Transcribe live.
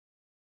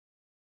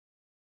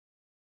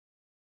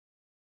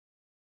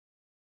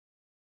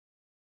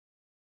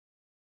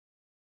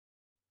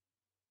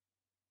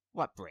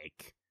What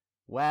break?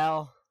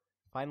 Well,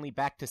 finally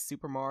back to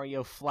Super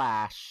Mario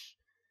Flash.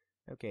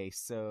 Okay,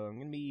 so I'm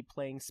gonna be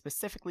playing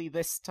specifically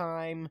this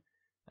time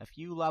a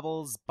few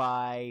levels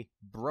by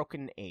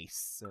BrokenAce.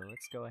 So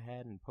let's go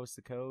ahead and post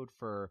the code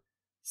for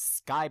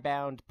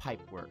Skybound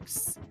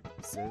Pipeworks.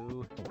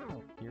 So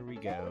here we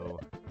go.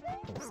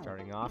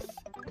 Starting off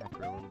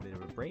after a little bit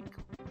of a break,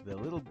 the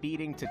little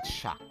beating to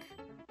Chuck.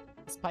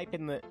 This pipe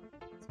in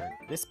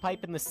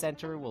the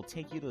center will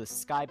take you to the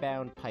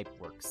Skybound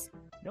Pipeworks.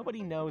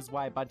 Nobody knows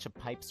why a bunch of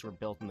pipes were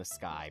built in the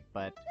sky,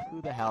 but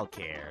who the hell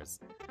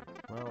cares?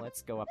 Well,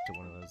 let's go up to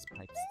one of those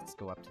pipes. Let's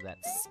go up to that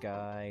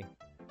sky.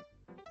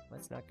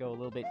 Let's not go a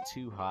little bit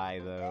too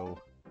high, though.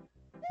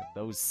 Got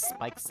those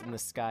spikes in the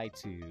sky,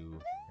 too.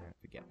 I have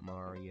to get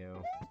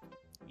Mario.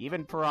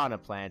 Even Piranha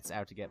Plant's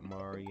out to get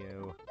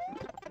Mario.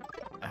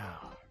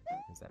 Oh,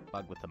 there's that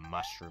bug with the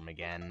mushroom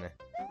again.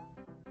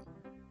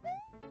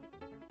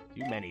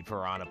 Too many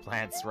Piranha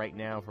Plants right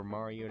now for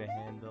Mario to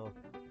handle.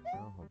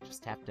 Oh, we'll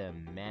just have to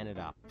man it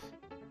up.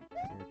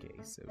 Okay,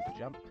 so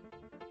jump,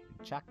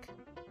 chuck,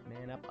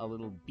 man up, a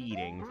little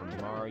beating from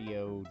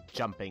Mario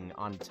jumping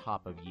on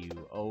top of you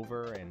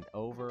over and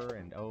over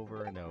and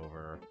over and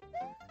over.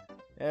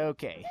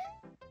 Okay.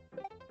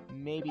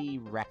 Maybe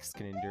Rex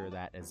can endure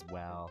that as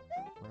well.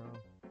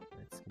 Well,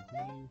 let's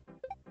continue.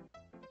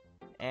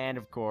 And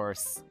of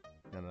course,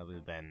 none other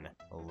than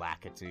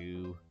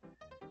Lakitu.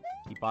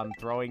 Keep on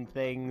throwing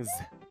things.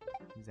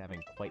 He's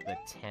having quite the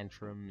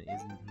tantrum,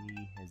 isn't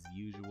he? As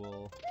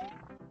usual.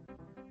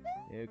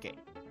 Okay.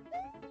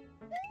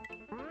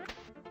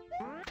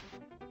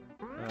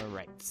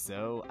 Alright,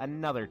 so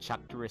another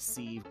Chuck to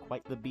receive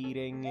quite the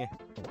beating.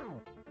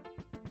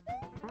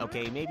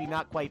 Okay, maybe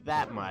not quite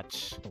that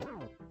much.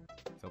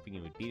 I was hoping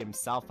he would beat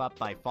himself up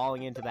by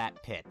falling into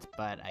that pit,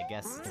 but I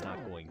guess it's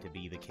not going to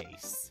be the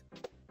case.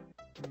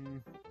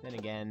 Then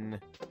again,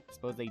 I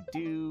suppose they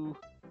do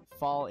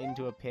fall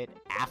into a pit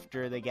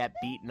after they get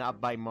beaten up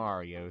by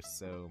Mario,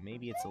 so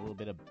maybe it's a little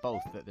bit of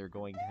both that they're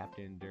going to have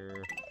to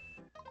endure.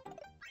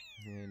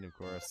 And of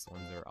course,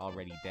 ones are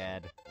already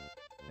dead.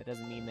 That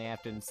doesn't mean they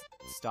have to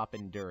stop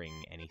enduring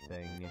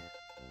anything.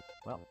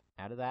 Well,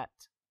 out of that.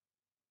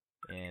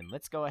 And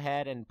let's go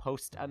ahead and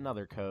post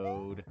another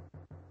code.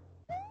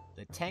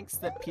 The tanks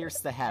that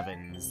pierce the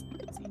heavens.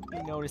 Seem to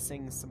be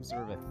noticing some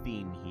sort of a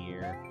theme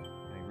here.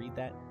 Can I read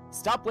that?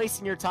 Stop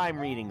wasting your time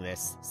reading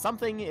this.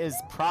 Something is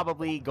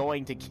probably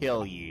going to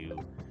kill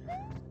you.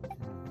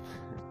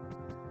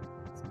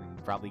 It's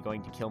probably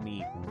going to kill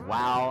me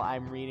while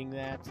I'm reading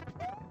that.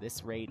 At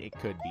this rate, it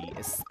could be.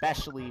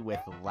 Especially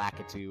with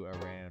Lakitu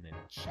around and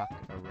Chuck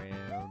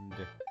around.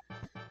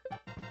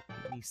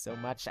 Hate me so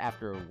much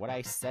after what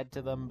I said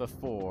to them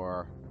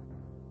before.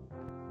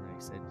 What I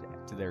said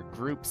to their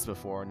groups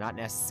before. Not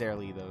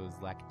necessarily those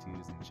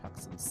Lakitus and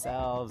Chucks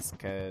themselves,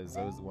 because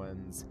those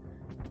ones...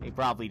 they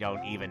probably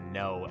don't even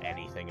know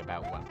anything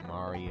about what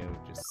Mario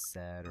just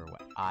said, or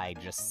what I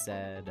just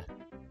said.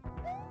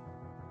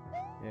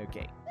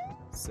 Okay,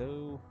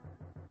 so...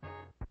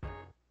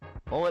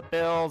 bullet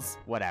bills,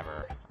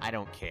 whatever. I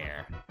don't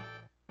care.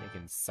 They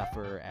can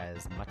suffer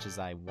as much as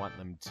I want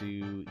them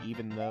to,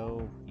 even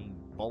though being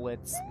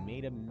bullets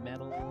made of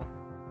metal...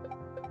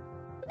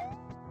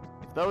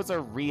 if those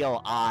are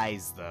real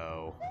eyes,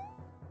 though...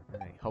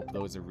 I hope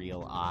those are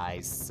real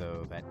eyes,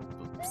 so that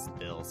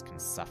bills can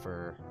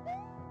suffer.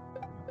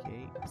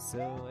 Okay,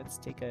 so let's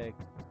take a...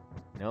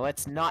 no,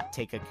 let's not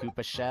take a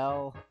Koopa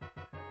shell.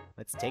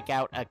 Let's take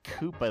out a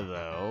Koopa,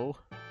 though.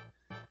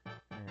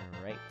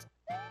 Alright.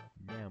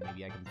 Now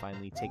maybe I can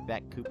finally take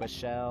that Koopa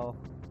shell.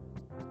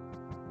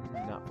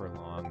 Not for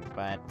long,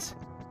 but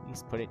at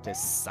least put it to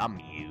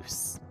some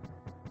use.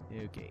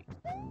 Okay.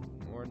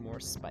 More and more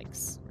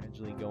spikes.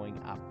 Gradually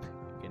going up.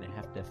 You're gonna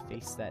have to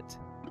face that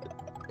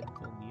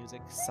painful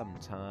music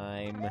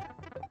sometime.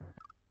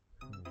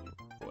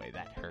 Oh boy,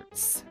 that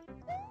hurts.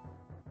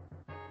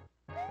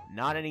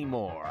 Not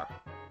anymore.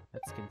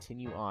 Let's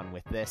continue on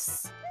with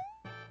this.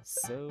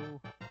 So,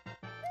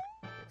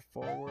 get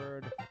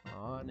forward,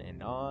 on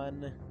and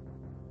on.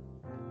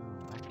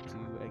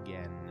 Lakitu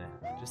again.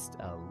 Just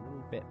a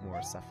little bit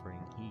more suffering.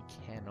 He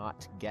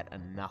cannot get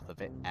enough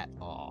of it at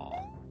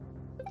all.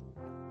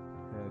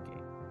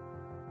 Okay.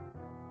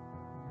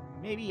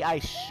 Maybe I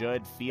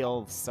should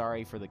feel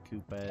sorry for the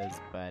Koopas,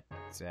 but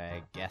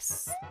I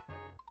guess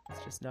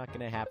it's just not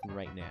gonna happen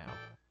right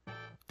now.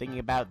 Thinking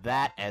about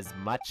that as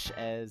much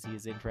as he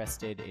is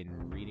interested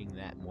in reading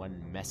that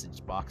one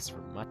message box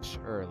from much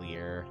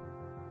earlier.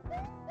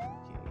 Okay.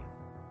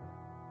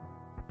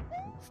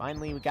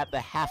 Finally, we got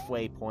the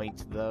halfway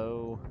point,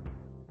 though.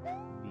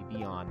 Maybe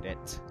beyond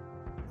it.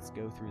 Let's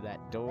go through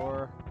that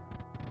door.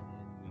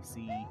 And we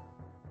see...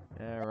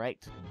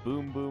 alright,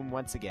 boom boom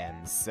once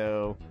again.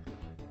 So,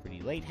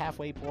 pretty late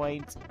halfway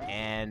point,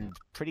 and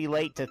pretty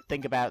late to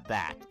think about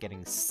that,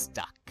 getting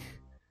stuck.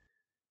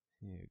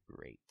 Yeah,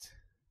 great.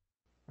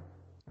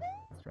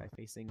 Let's try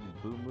facing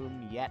Boom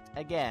Boom yet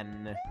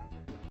again.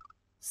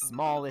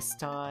 Small this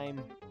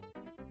time.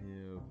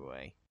 Oh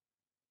boy.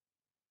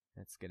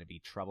 That's gonna be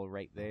trouble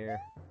right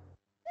there.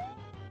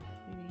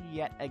 Maybe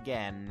yet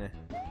again.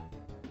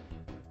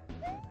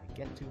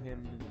 Get to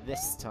him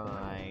this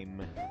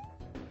time.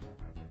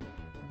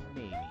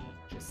 Maybe.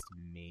 Just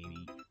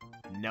maybe.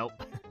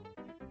 Nope.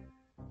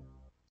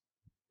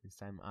 This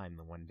time I'm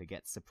the one to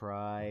get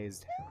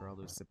surprised, after all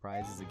those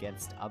surprises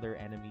against other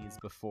enemies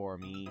before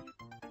me.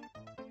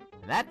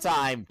 And that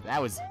time,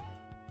 that was...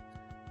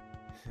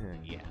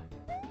 yeah.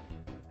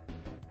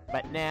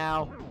 But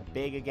now,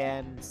 big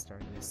again,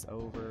 starting this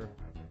over,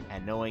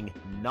 and knowing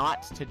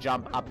not to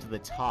jump up to the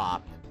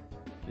top,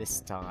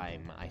 this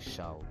time I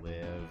shall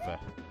live.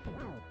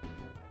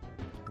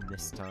 And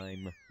this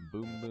time,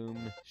 Boom Boom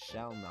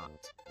shall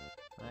not.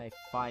 I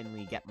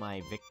finally get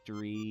my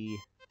victory.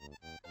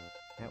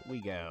 Out we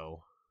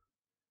go.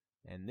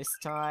 And this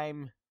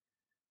time,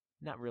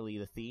 not really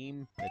the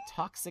theme, the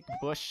toxic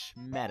Bush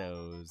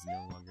Meadows,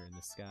 no longer in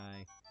the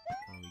sky.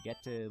 We get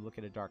to look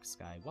at a dark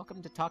sky.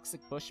 Welcome to Toxic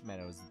Bush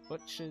Meadows. The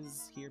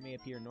bushes here may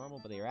appear normal,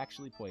 but they are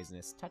actually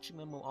poisonous. Touching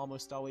them will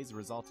almost always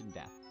result in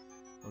death.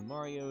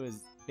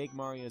 Big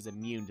Mario is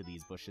immune to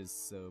these bushes,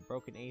 so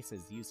BrokenAce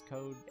has used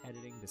code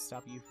editing to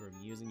stop you from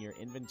using your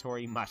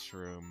inventory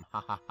mushroom.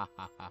 Ha ha ha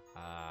ha ha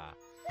ha.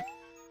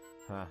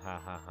 Ha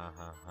ha ha ha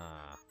ha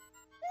ha.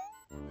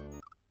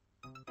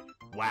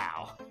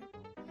 Wow.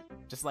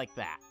 Just like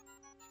that.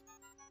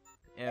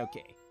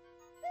 Okay.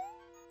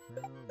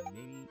 Well,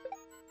 maybe...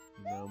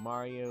 No,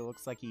 Mario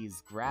looks like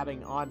he's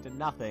grabbing onto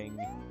nothing.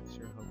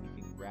 Sure hope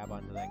he can grab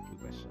onto that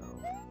Koopa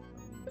shell.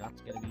 Not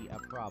gonna be a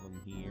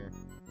problem here.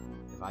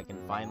 If I can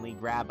finally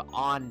grab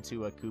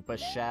onto a Koopa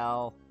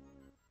shell.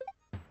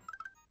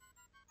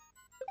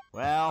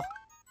 Well,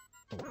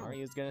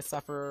 Mario's gonna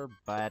suffer,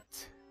 but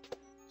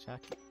Chuck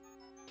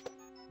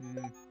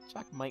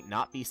might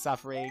not be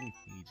suffering.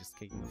 He's just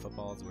kicking the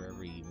footballs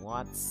wherever he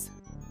wants.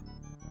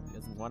 He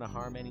doesn't want to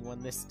harm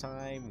anyone this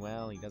time.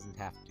 Well, he doesn't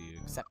have to,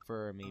 except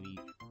for maybe...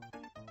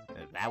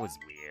 that was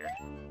weird.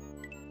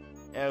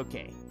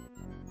 Okay.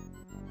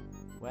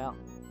 Well,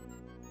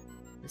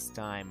 this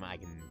time I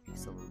can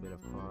face a little bit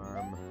of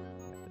harm.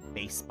 Got the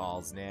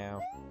baseballs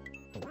now.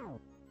 Am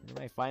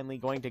I finally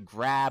going to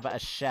grab a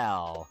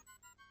shell?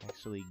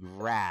 Actually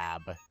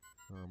grab.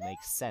 Well,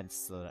 makes sense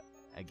so that,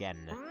 again,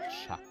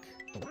 Chuck.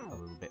 A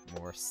little bit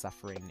more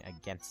suffering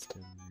against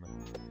him.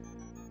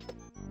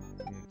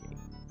 Okay.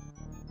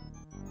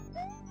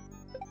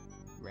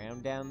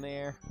 Ground down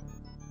there?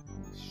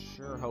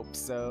 Sure hope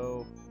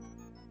so.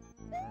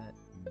 But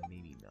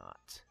maybe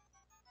not.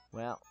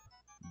 Well,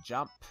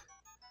 jump.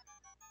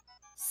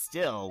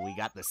 Still, we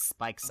got the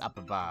spikes up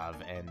above,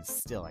 and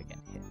still I get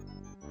hit.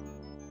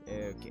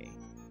 Okay.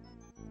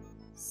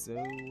 So,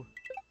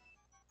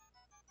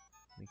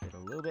 make it a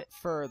little bit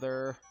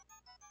further.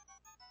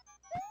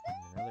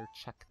 Another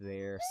Chuck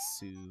there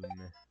soon.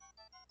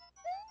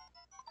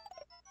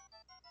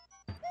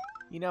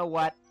 You know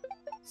what?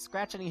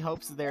 Scratch any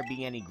hopes of there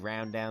being any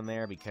ground down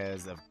there,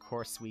 because of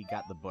course we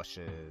got the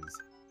bushes.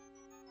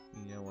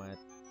 You know what?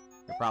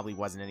 There probably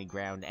wasn't any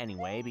ground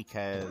anyway,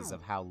 because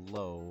of how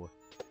low.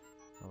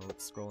 Oh,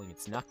 it's scrolling.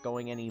 It's not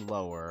going any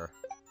lower.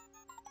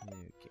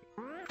 Okay.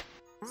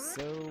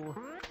 So...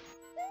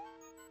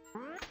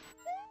 when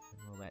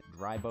will that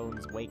dry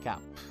bones wake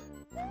up?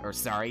 Or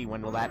sorry,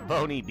 when will that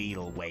bony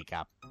beetle wake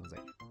up? I was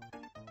like,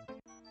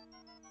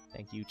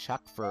 thank you,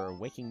 Chuck, for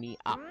waking me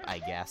up, I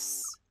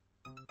guess.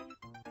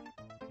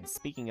 And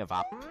speaking of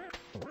up...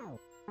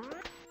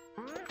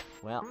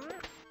 well,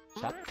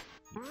 Chuck,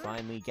 you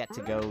finally get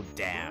to go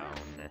down.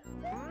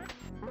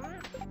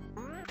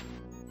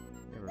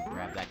 Never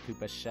grab that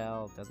Koopa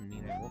shell. Doesn't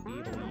mean I won't be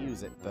able to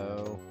use it,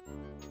 though.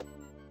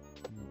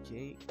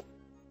 Okay.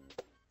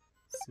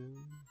 So,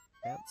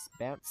 bounce,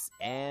 bounce,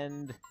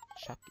 and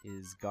Chuck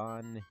is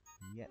gone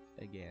yet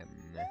again.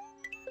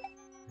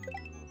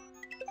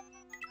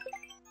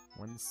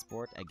 One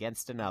sport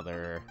against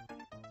another.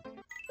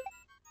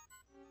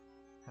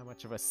 How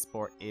much of a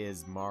sport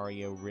is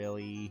Mario,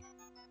 really?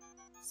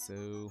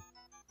 So,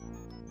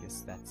 I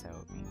guess that's how it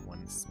would be,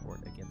 one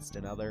sport against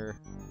another.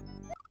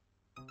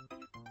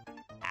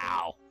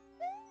 Ow!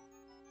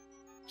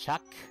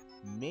 Chuck,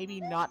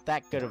 maybe not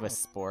that good of a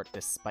sport,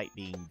 despite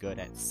being good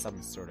at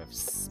some sort of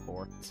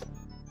sport.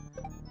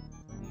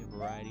 Plenty of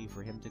variety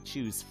for him to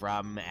choose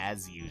from,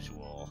 as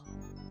usual.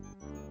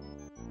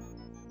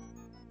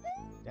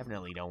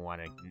 Definitely don't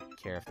want to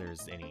care if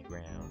there's any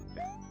ground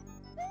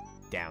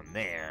down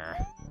there,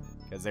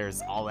 because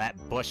there's all that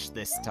bush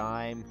this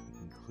time. You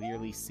can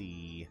clearly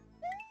see.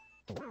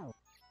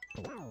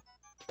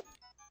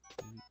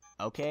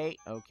 Okay,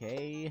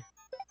 okay.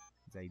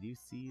 I do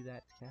see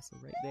that castle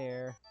right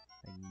there.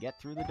 I can get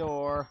through the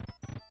door.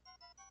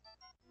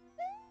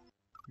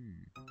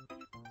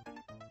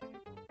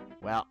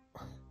 Well,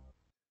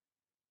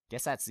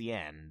 guess that's the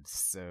end,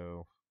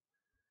 so...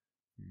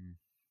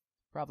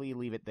 probably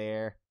leave it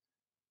there.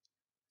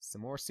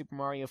 Some more Super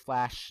Mario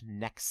Flash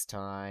next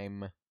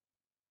time.